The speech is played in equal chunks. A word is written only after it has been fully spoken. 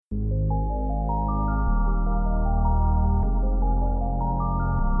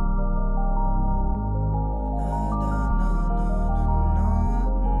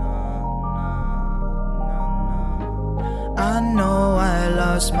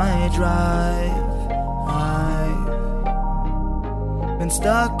lost my drive. I've been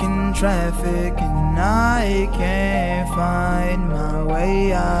stuck in traffic and I can't find my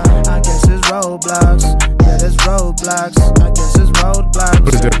way out. I guess it's roadblocks. Yeah, there's roadblocks. I guess it's roadblocks.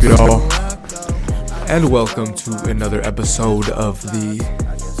 What is up, y'all? And welcome to another episode of the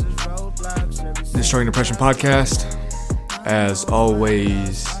Destroying Depression podcast. As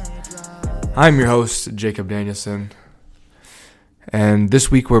always, I'm your host, Jacob Danielson. And this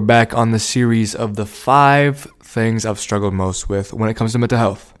week we're back on the series of the 5 things I've struggled most with when it comes to mental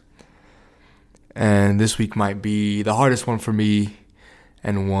health. And this week might be the hardest one for me,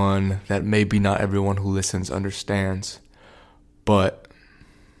 and one that maybe not everyone who listens understands. But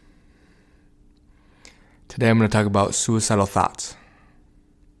today I'm going to talk about suicidal thoughts.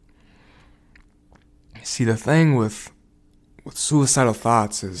 See, the thing with suicidal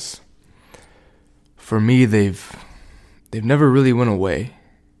thoughts is, for me, they've never really went away.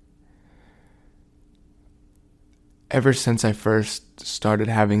 Ever since I first started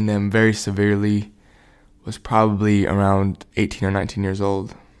having them very severely, was probably around 18 or 19 years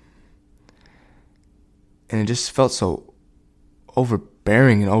old. And it just felt so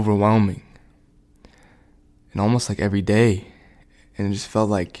overbearing and overwhelming. And almost like every day. And it just felt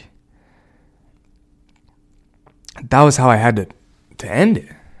like that was how I had to end it.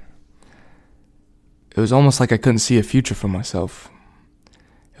 It was almost like I couldn't see a future for myself.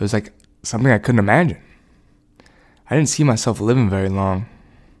 It was like something I couldn't imagine. I didn't see myself living very long,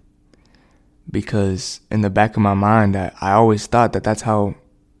 because in the back of my mind, I always thought that that's how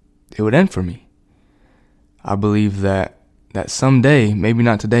it would end for me. I believed that someday, maybe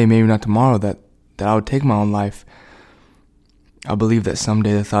not today, maybe not tomorrow, that I would take my own life. I believed that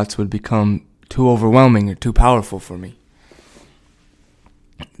someday the thoughts would become too overwhelming or too powerful for me.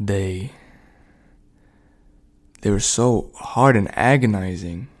 They were so hard and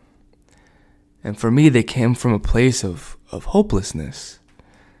agonizing. And for me, they came from a place of hopelessness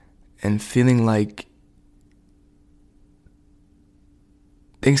and feeling like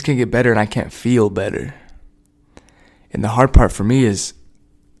things can get better and I can't feel better. And the hard part for me is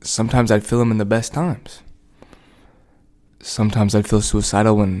sometimes I'd feel them in the best times. Sometimes I'd feel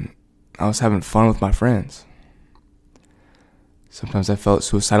suicidal when I was having fun with my friends. Sometimes I felt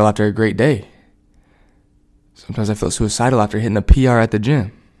suicidal after a great day. Sometimes I felt suicidal after hitting a PR at the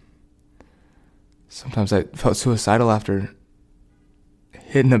gym. Sometimes I felt suicidal after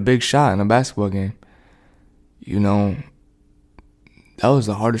hitting a big shot in a basketball game. You know, that was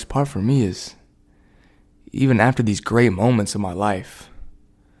the hardest part for me, is even after these great moments in my life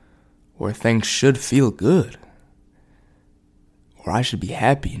where things should feel good, where I should be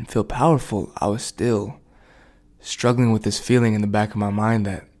happy and feel powerful, I was still struggling with this feeling in the back of my mind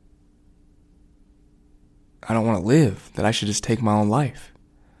that I don't want to live, that I should just take my own life.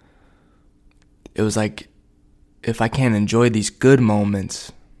 It was like, if I can't enjoy these good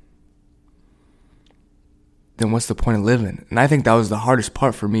moments, then what's the point of living? And I think that was the hardest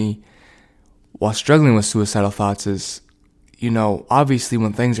part for me while struggling with suicidal thoughts is, you know, obviously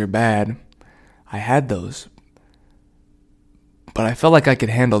when things are bad, I had those. But I felt like I could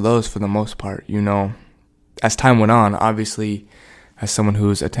handle those for the most part, you know. As time went on, obviously, as someone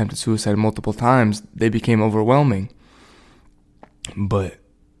who's attempted suicide multiple times, they became overwhelming. But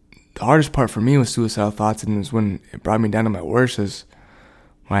the hardest part for me with suicidal thoughts, and it was when it brought me down to my worst, is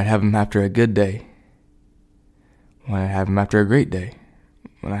when I'd have them after a good day, when I'd have them after a great day,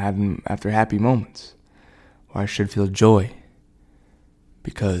 when I have them after happy moments, where I should feel joy.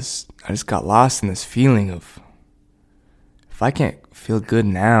 Because I just got lost in this feeling of, if I can't feel good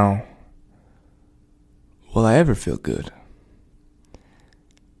now, will I ever feel good?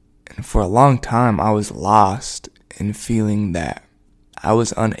 And for a long time, I was lost in feeling that I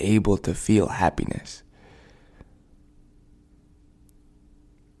was unable to feel happiness.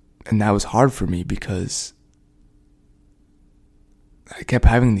 And that was hard for me because I kept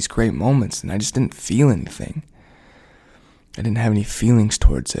having these great moments and I just didn't feel anything. I didn't have any feelings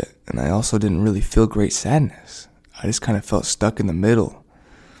towards it. And I also didn't really feel great sadness. I just kind of felt stuck in the middle.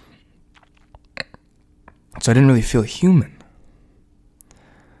 So I didn't really feel human.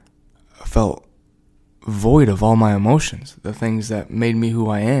 I felt void of all my emotions, the things that made me who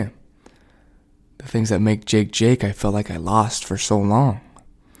I am, the things that make Jake, I felt like I lost for so long.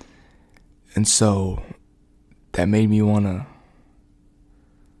 And so that made me want to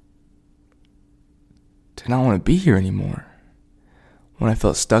not want to be here anymore. When I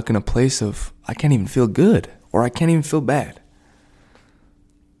felt stuck in a place of, I can't even feel good, or I can't even feel bad.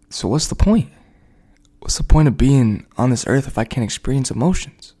 So what's the point? What's the point of being on this earth if I can't experience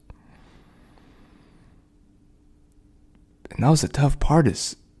emotions? And that was the tough part,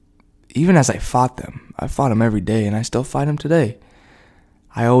 is even as I fought them every day, and I still fight them today.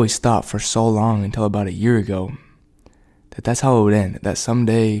 I always thought for so long, until about a year ago, that that's how it would end. That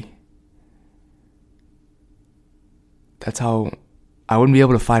someday, that's how I wouldn't be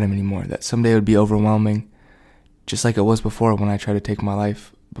able to fight him anymore. That someday it would be overwhelming, just like it was before when I tried to take my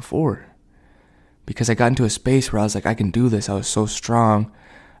life before. Because I got into a space where I was like, I can do this. I was so strong.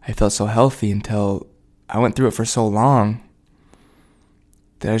 I felt so healthy until I went through it for so long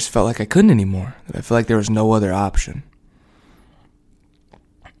that I just felt like I couldn't anymore. That I felt like there was no other option.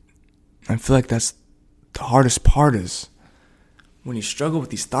 I feel like that's the hardest part, is when you struggle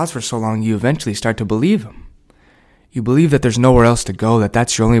with these thoughts for so long, you eventually start to believe them. You believe that there's nowhere else to go, that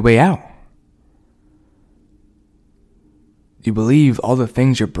that's your only way out. You believe all the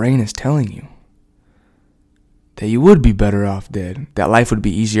things your brain is telling you. That you would be better off dead. That life would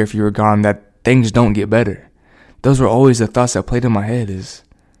be easier if you were gone. That things don't get better. Those were always the thoughts that played in my head, is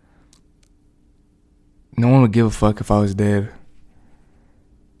no one would give a fuck if I was dead.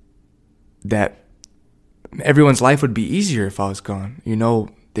 That everyone's life would be easier if I was gone. You know,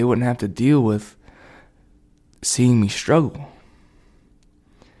 they wouldn't have to deal with seeing me struggle.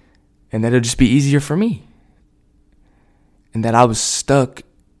 And that it'd just be easier for me. And that I was stuck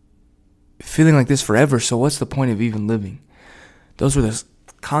feeling like this forever, so what's the point of even living? Those were this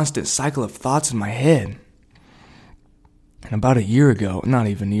constant cycle of thoughts in my head. And about a year ago, not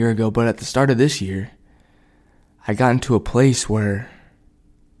even a year ago, but at the start of this year, I got into a place where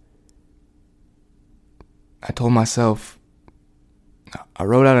I told myself, I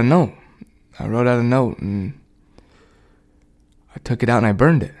wrote out a note and I took it out and I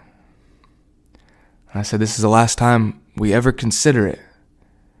burned it. And I said, this is the last time we ever consider it.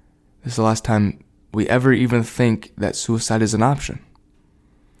 This is the last time we ever even think that suicide is an option.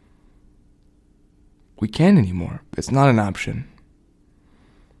 We can't anymore. It's not an option.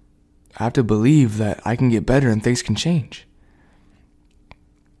 I have to believe that I can get better and things can change.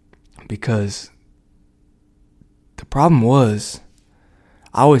 Because the problem was,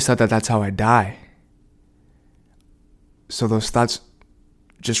 I always thought that that's how I die. So those thoughts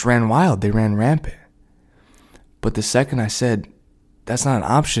just ran wild. They ran rampant. But the second I said, that's not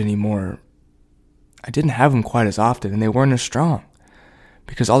an option anymore, I didn't have them quite as often, and they weren't as strong.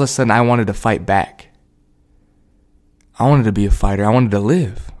 Because all of a sudden, I wanted to fight back. I wanted to be a fighter. I wanted to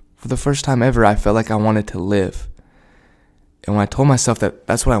live. For the first time ever, I felt like I wanted to live. And when I told myself that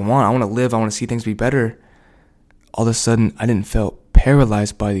that's what I want to live, I want to see things be better, all of a sudden, I didn't feel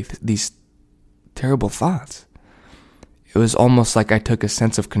paralyzed by these terrible thoughts. It was almost like I took a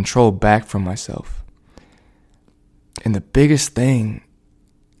sense of control back from myself. And the biggest thing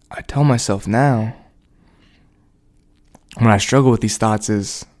I tell myself now, when I struggle with these thoughts,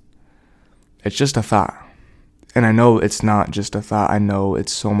 is it's just a thought. And I know it's not just a thought. I know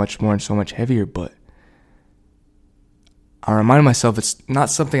it's so much more and so much heavier, but I remind myself it's not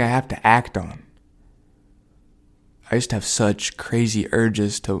something I have to act on. I used to have such crazy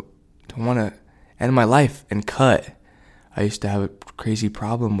urges to want to end my life and cut. I used to have a crazy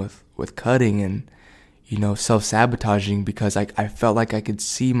problem with cutting and, self-sabotaging, because I felt like I could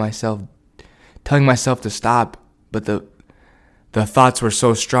see myself telling myself to stop, but the thoughts were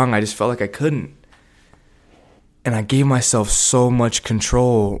so strong, I just felt like I couldn't. And I gave myself so much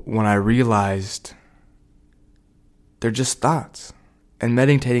control when I realized they're just thoughts. And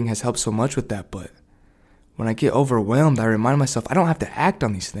meditating has helped so much with that, but when I get overwhelmed, I remind myself I don't have to act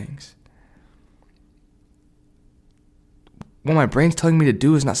on these things. What my brain's telling me to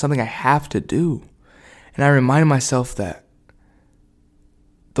do is not something I have to do. And I remind myself that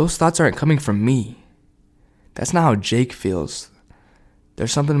those thoughts aren't coming from me. That's not how Jake feels.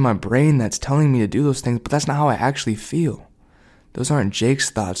 There's something in my brain that's telling me to do those things, but that's not how I actually feel. Those aren't Jake's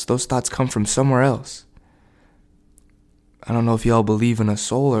thoughts. Those thoughts come from somewhere else. I don't know if y'all believe in a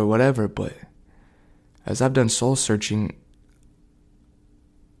soul or whatever, but as I've done soul searching,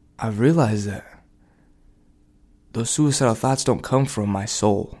 I've realized that those suicidal thoughts don't come from my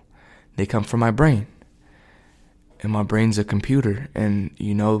soul. They come from my brain. And my brain's a computer, and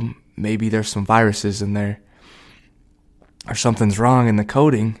maybe there's some viruses in there, or something's wrong in the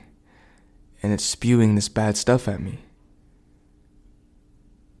coding, and it's spewing this bad stuff at me.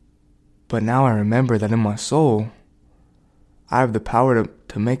 But now I remember that in my soul, I have the power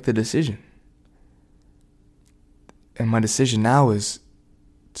to make the decision. And my decision now is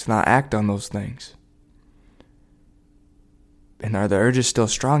to not act on those things. And are the urges still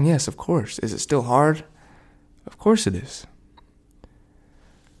strong? Yes, of course. Is it still hard? Of course it is.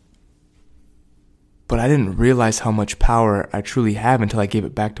 But I didn't realize how much power I truly have until I gave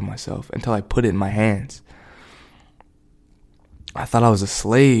it back to myself, until I put it in my hands. I thought I was a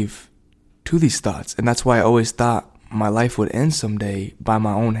slave to these thoughts. And that's why I always thought my life would end someday by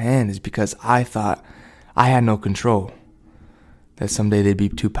my own hand, is because I thought I had no control, that someday they'd be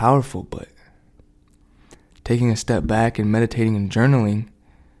too powerful. But taking a step back and meditating and journaling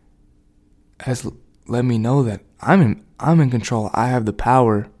has let me know that I'm in control. I have the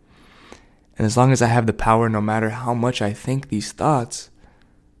power. And as long as I have the power, no matter how much I think these thoughts,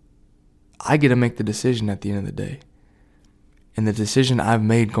 I get to make the decision at the end of the day. And the decision I've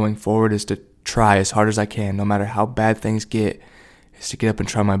made going forward is to try as hard as I can, no matter how bad things get, is to get up and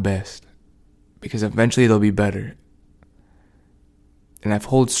try my best. Because eventually they'll be better. And I've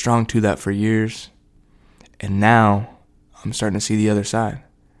held strong to that for years. And now I'm starting to see the other side.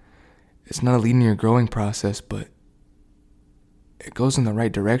 It's not a linear growing process, but it goes in the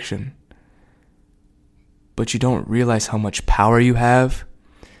right direction. But you don't realize how much power you have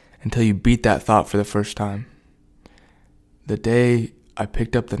until you beat that thought for the first time. The day I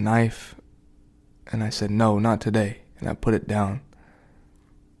picked up the knife and I said, no, not today, and I put it down,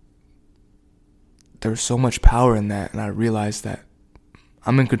 there was so much power in that, and I realized that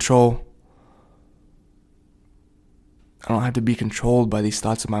I'm in control. I don't have to be controlled by these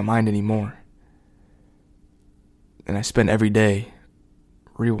thoughts in my mind anymore. And I spend every day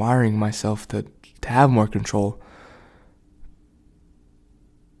rewiring myself to have more control.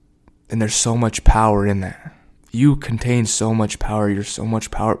 And there's so much power in that. You contain so much power. You're so much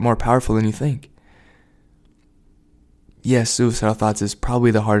more powerful than you think. Yes, suicidal thoughts is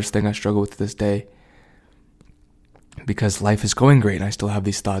probably the hardest thing I struggle with to this day, because life is going great and I still have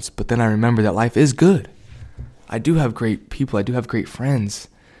these thoughts. But then I remember that life is good. I do have great people. I do have great friends.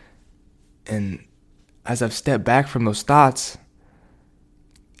 And as I've stepped back from those thoughts,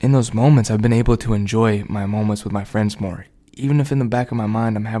 in those moments, I've been able to enjoy my moments with my friends more. Even if in the back of my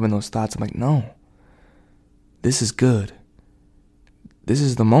mind I'm having those thoughts, I'm like, no, this is good. This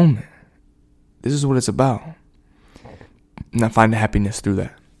is the moment. This is what it's about. And I find happiness through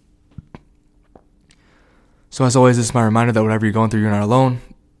that. So as always, this is my reminder that whatever you're going through, you're not alone.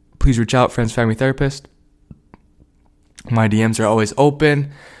 Please reach out, friends, family, therapist. My DMs are always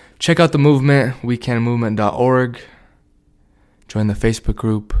open. Check out the movement, wecanmovement.org. Join the Facebook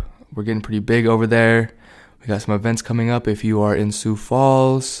group. We're getting pretty big over there. We got some events coming up if you are in Sioux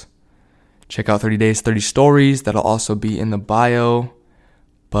Falls. Check out 30 Days, 30 Stories. That'll also be in the bio.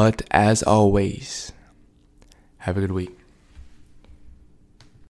 But as always, have a good week.